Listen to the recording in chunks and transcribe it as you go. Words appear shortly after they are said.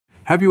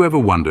Have you ever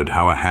wondered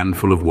how a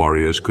handful of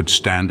warriors could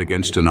stand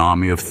against an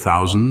army of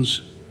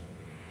thousands?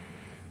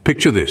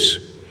 Picture this: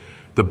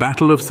 the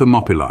Battle of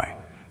Thermopylae,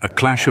 a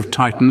clash of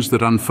titans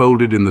that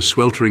unfolded in the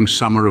sweltering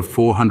summer of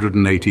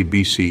 480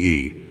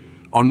 BCE.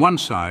 On one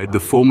side, the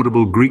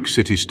formidable Greek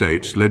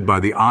city-states led by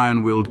the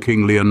iron-willed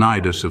King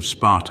Leonidas of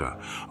Sparta.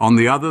 On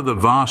the other, the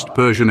vast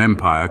Persian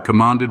Empire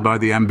commanded by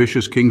the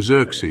ambitious King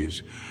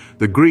Xerxes.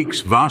 The Greeks,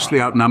 vastly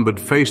outnumbered,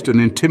 faced an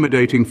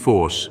intimidating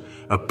force,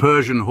 a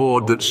Persian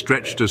horde that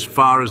stretched as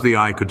far as the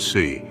eye could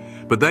see.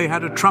 But they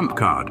had a trump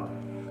card: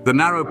 the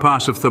narrow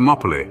pass of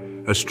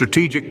Thermopylae, a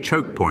strategic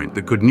choke point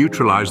that could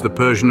neutralize the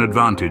Persian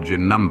advantage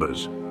in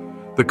numbers.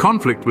 The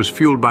conflict was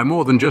fueled by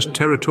more than just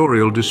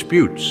territorial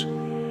disputes.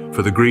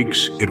 For the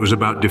Greeks, it was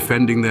about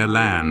defending their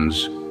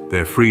lands,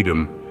 their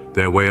freedom,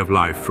 their way of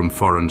life from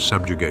foreign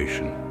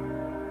subjugation.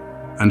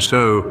 And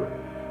so,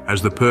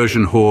 as the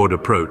Persian horde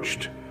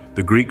approached,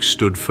 the Greeks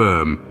stood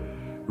firm,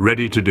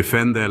 ready to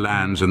defend their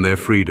lands and their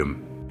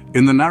freedom.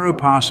 In the narrow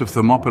pass of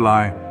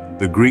Thermopylae,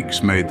 the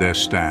Greeks made their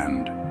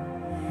stand.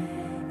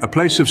 A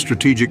place of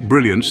strategic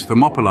brilliance,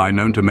 Thermopylae,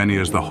 known to many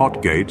as the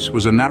Hot Gates,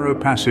 was a narrow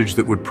passage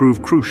that would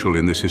prove crucial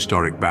in this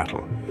historic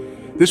battle.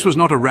 This was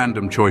not a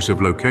random choice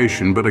of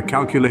location, but a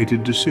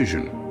calculated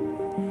decision.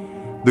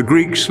 The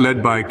Greeks,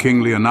 led by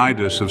King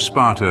Leonidas of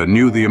Sparta,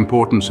 knew the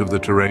importance of the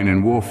terrain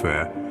in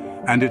warfare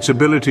and its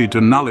ability to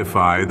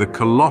nullify the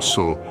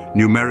colossal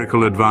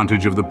numerical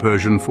advantage of the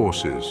Persian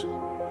forces.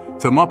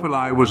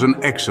 Thermopylae was an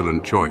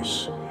excellent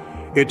choice.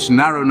 Its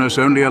narrowness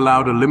only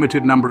allowed a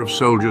limited number of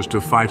soldiers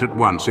to fight at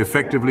once,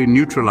 effectively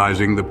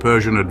neutralizing the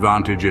Persian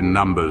advantage in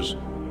numbers.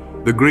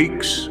 The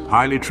Greeks,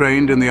 highly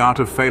trained in the art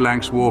of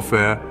phalanx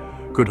warfare,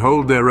 could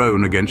hold their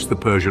own against the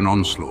Persian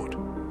onslaught.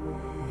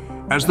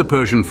 As the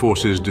Persian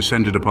forces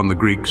descended upon the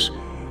Greeks,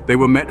 they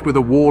were met with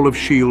a wall of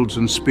shields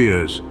and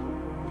spears.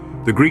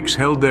 The Greeks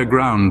held their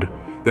ground,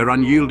 their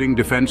unyielding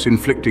defense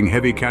inflicting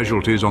heavy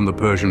casualties on the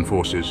Persian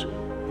forces.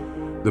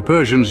 The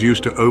Persians,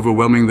 used to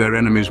overwhelming their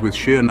enemies with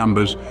sheer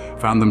numbers,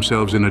 found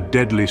themselves in a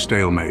deadly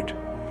stalemate.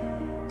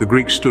 The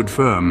Greeks stood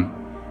firm,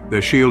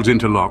 their shields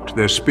interlocked,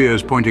 their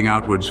spears pointing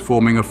outwards,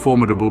 forming a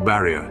formidable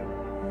barrier.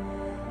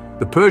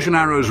 The Persian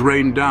arrows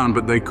rained down,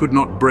 but they could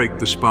not break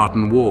the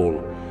Spartan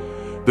wall.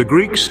 The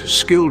Greeks,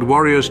 skilled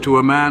warriors to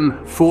a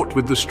man, fought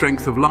with the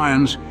strength of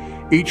lions,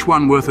 each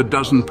one worth a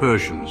dozen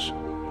Persians.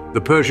 The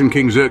Persian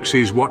King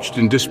Xerxes watched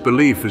in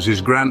disbelief as his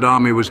grand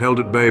army was held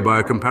at bay by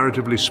a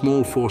comparatively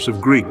small force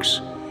of Greeks.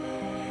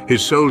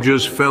 His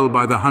soldiers fell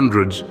by the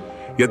hundreds,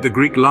 yet the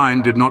Greek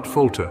line did not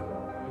falter.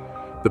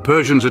 The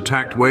Persians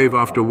attacked wave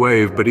after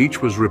wave, but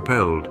each was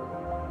repelled.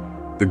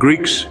 The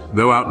Greeks,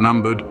 though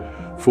outnumbered,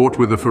 fought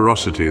with a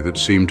ferocity that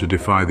seemed to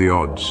defy the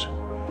odds.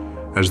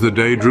 As the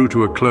day drew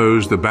to a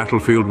close, the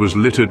battlefield was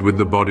littered with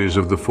the bodies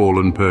of the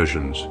fallen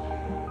Persians.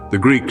 The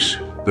Greeks,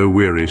 though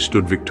weary,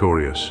 stood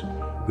victorious,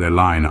 their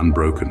line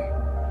unbroken.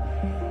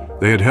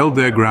 They had held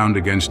their ground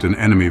against an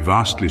enemy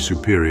vastly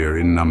superior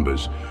in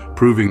numbers,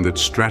 proving that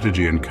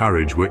strategy and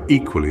courage were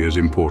equally as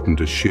important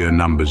as sheer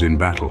numbers in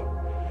battle.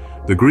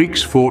 The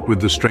Greeks fought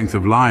with the strength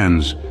of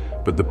lions,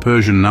 but the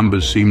Persian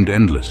numbers seemed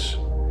endless.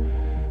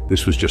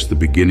 This was just the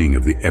beginning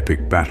of the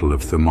epic Battle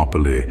of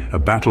Thermopylae, a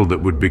battle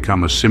that would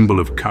become a symbol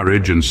of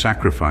courage and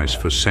sacrifice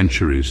for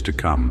centuries to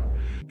come.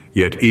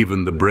 Yet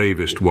even the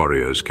bravest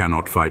warriors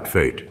cannot fight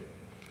fate.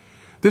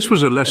 This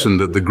was a lesson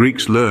that the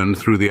Greeks learned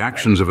through the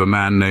actions of a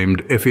man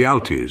named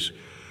Ephialtes.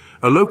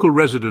 A local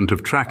resident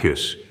of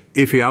Trachis,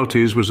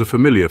 Ephialtes was a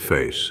familiar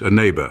face, a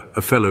neighbor,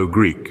 a fellow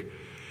Greek.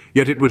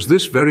 Yet it was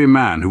this very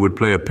man who would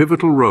play a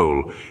pivotal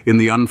role in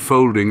the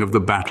unfolding of the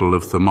Battle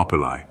of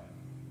Thermopylae.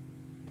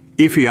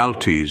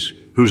 Ephialtes,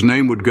 whose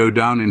name would go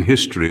down in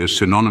history as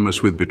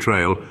synonymous with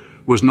betrayal,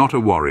 was not a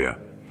warrior.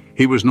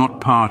 He was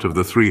not part of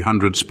the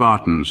 300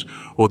 Spartans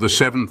or the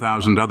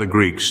 7,000 other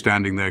Greeks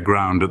standing their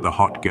ground at the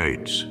Hot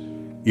Gates.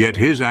 Yet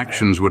his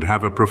actions would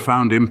have a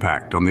profound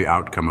impact on the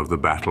outcome of the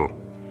battle.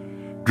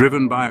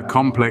 Driven by a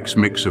complex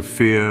mix of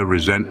fear,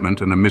 resentment,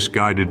 and a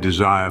misguided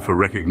desire for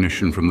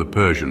recognition from the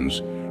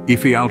Persians,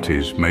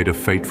 Ephialtes made a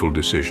fateful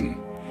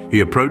decision. He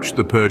approached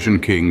the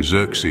Persian king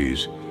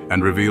Xerxes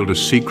and revealed a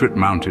secret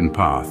mountain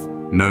path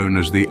known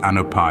as the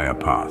Unmatched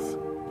path.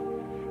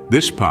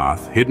 This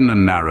path, hidden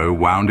and narrow,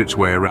 wound its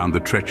way around the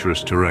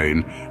treacherous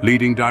terrain,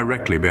 leading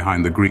directly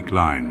behind the Greek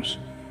lines.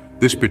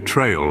 This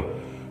betrayal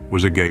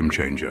was a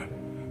game-changer.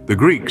 The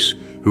Greeks,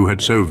 who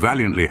had so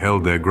valiantly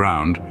held their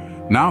ground,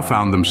 now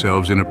found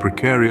themselves in a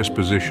precarious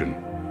position.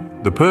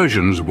 The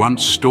Persians,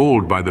 once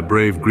stalled by the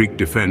brave Greek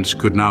defense,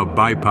 could now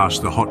bypass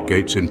the Hot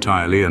Gates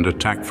entirely and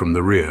attack from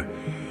the rear.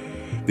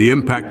 The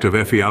impact of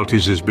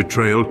Ephialtes'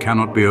 betrayal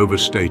cannot be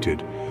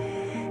overstated.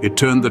 It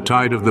turned the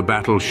tide of the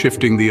battle,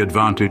 shifting the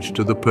advantage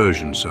to the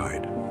Persian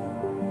side.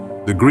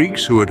 The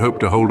Greeks, who had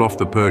hoped to hold off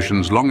the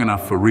Persians long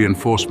enough for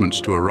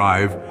reinforcements to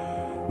arrive,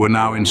 were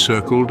now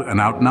encircled and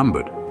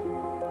outnumbered.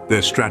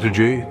 Their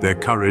strategy, their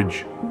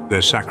courage,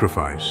 their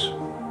sacrifice,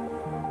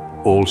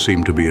 all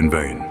seemed to be in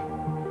vain.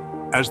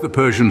 As the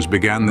Persians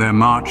began their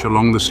march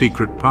along the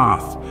secret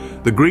path,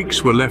 the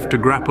Greeks were left to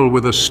grapple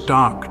with a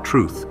stark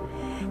truth.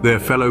 Their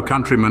fellow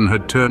countrymen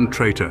had turned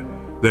traitor.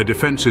 Their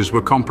defenses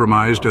were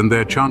compromised and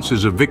their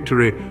chances of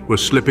victory were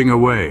slipping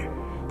away.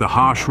 The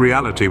harsh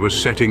reality was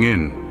setting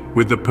in.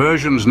 With the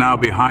Persians now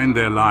behind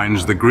their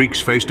lines, the Greeks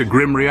faced a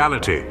grim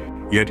reality.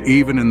 Yet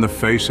even in the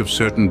face of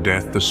certain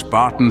death, the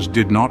Spartans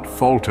did not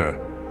falter.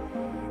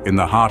 In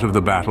the heart of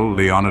the battle,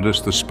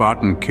 Leonidas, the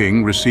Spartan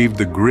king, received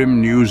the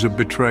grim news of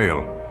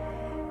betrayal.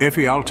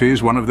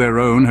 Ephialtes, one of their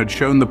own, had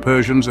shown the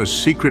Persians a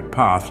secret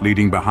path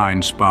leading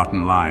behind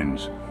Spartan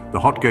lines. The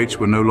Hot Gates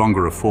were no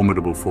longer a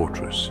formidable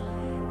fortress.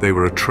 They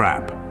were a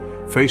trap.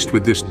 Faced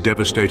with this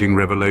devastating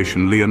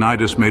revelation,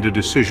 Leonidas made a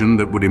decision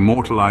that would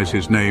immortalize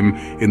his name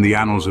in the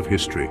annals of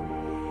history.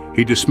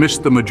 He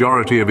dismissed the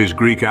majority of his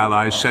Greek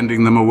allies,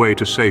 sending them away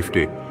to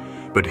safety.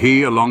 But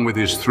he, along with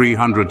his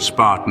 300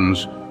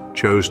 Spartans,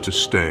 chose to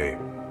stay.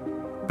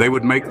 They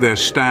would make their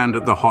stand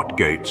at the Hot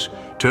Gates,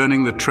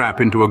 turning the trap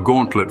into a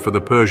gauntlet for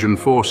the Persian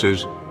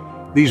forces.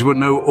 These were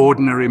no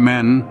ordinary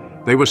men.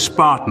 They were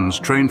Spartans,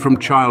 trained from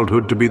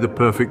childhood to be the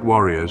perfect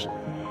warriors.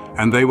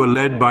 And they were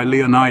led by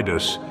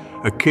Leonidas,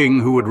 a king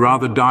who would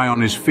rather die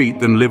on his feet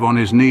than live on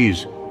his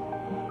knees.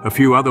 A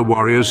few other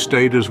warriors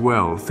stayed as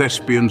well,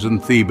 Thespians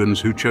and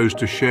Thebans, who chose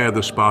to share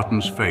the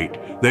Spartans' fate.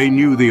 They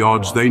knew the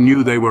odds, they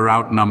knew they were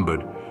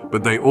outnumbered,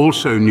 but they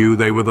also knew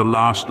they were the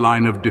last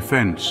line of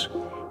defense.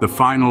 The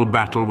final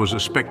battle was a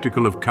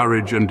spectacle of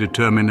courage and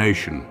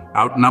determination.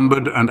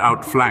 Outnumbered and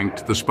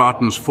outflanked, the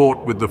Spartans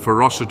fought with the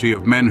ferocity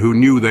of men who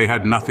knew they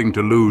had nothing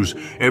to lose.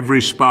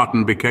 Every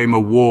Spartan became a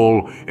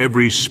wall,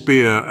 every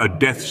spear a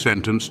death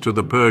sentence to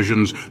the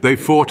Persians. They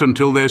fought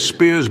until their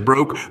spears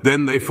broke,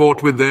 then they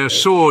fought with their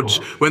swords.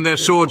 When their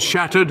swords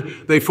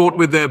shattered, they fought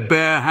with their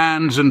bare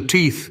hands and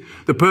teeth.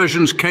 The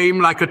Persians came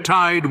like a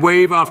tide,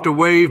 wave after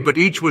wave, but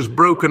each was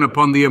broken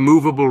upon the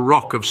immovable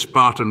rock of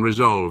Spartan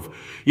resolve.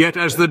 Yet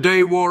as the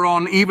day wore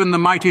on, even the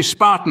mighty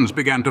Spartans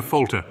began to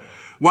falter.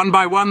 One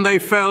by one they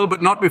fell,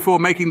 but not before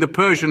making the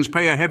Persians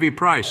pay a heavy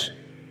price.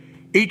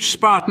 Each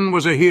Spartan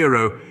was a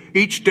hero,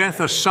 each death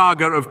a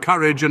saga of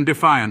courage and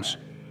defiance.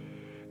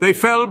 They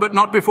fell, but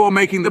not before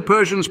making the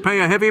Persians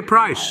pay a heavy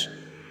price.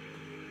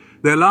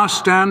 Their last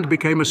stand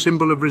became a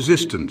symbol of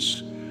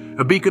resistance,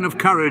 a beacon of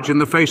courage in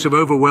the face of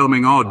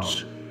overwhelming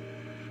odds.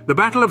 The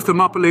Battle of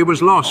Thermopylae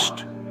was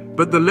lost,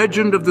 but the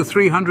legend of the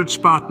 300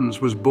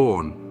 Spartans was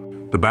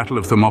born. The Battle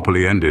of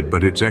Thermopylae ended,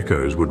 but its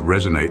echoes would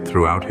resonate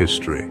throughout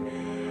history.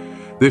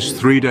 This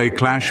three-day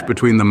clash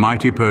between the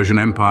mighty Persian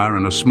Empire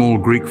and a small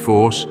Greek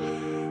force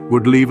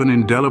would leave an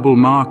indelible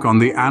mark on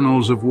the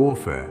annals of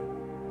warfare.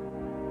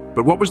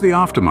 But what was the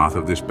aftermath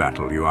of this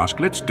battle, you ask?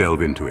 Let's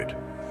delve into it.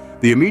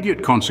 The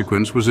immediate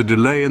consequence was a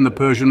delay in the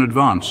Persian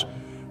advance.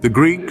 The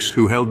Greeks,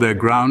 who held their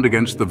ground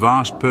against the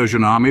vast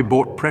Persian army,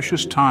 bought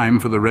precious time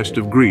for the rest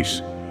of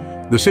Greece.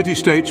 The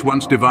city-states,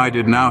 once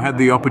divided, now had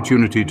the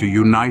opportunity to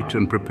unite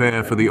and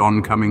prepare for the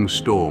oncoming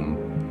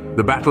storm.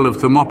 The Battle of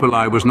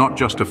Thermopylae was not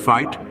just a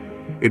fight,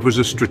 it was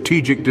a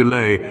strategic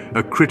delay,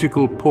 a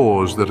critical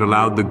pause that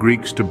allowed the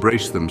Greeks to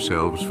brace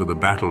themselves for the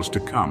battles to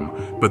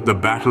come. But the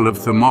Battle of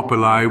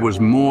Thermopylae was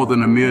more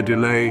than a mere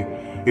delay,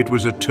 it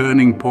was a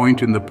turning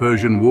point in the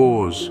Persian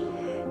Wars.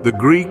 The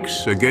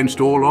Greeks,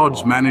 against all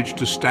odds, managed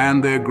to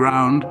stand their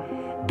ground,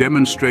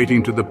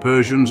 demonstrating to the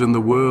Persians and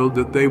the world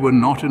that they were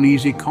not an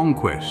easy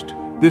conquest.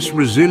 This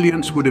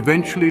resilience would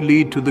eventually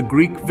lead to the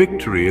Greek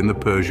victory in the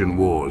Persian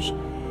Wars,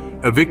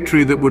 a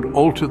victory that would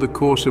alter the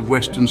course of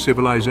Western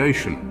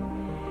civilization.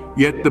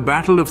 Yet the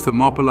Battle of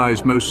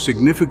Thermopylae's most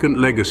significant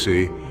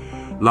legacy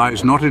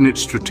lies not in its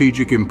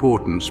strategic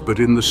importance, but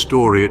in the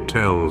story it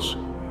tells.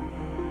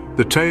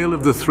 The tale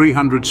of the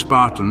 300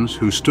 Spartans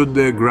who stood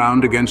their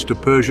ground against a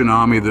Persian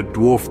army that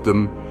dwarfed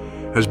them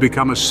has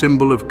become a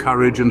symbol of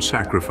courage and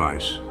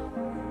sacrifice.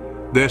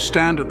 Their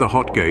stand at the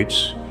Hot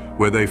Gates,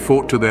 where they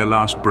fought to their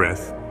last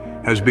breath,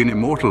 has been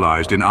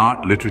immortalized in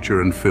art,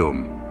 literature, and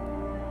film.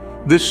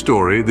 This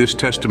story, this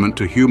testament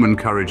to human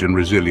courage and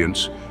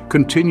resilience,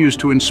 continues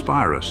to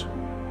inspire us.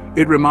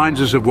 It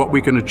reminds us of what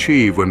we can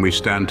achieve when we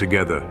stand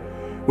together,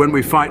 when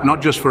we fight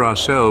not just for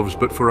ourselves,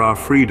 but for our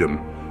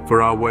freedom,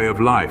 for our way of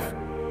life.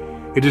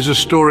 It is a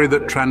story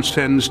that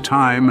transcends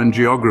time and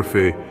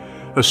geography,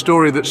 a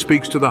story that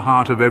speaks to the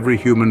heart of every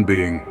human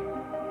being.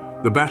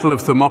 The Battle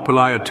of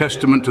Thermopylae, a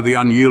testament to the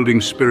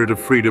unyielding spirit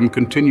of freedom,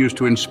 continues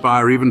to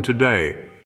inspire even today.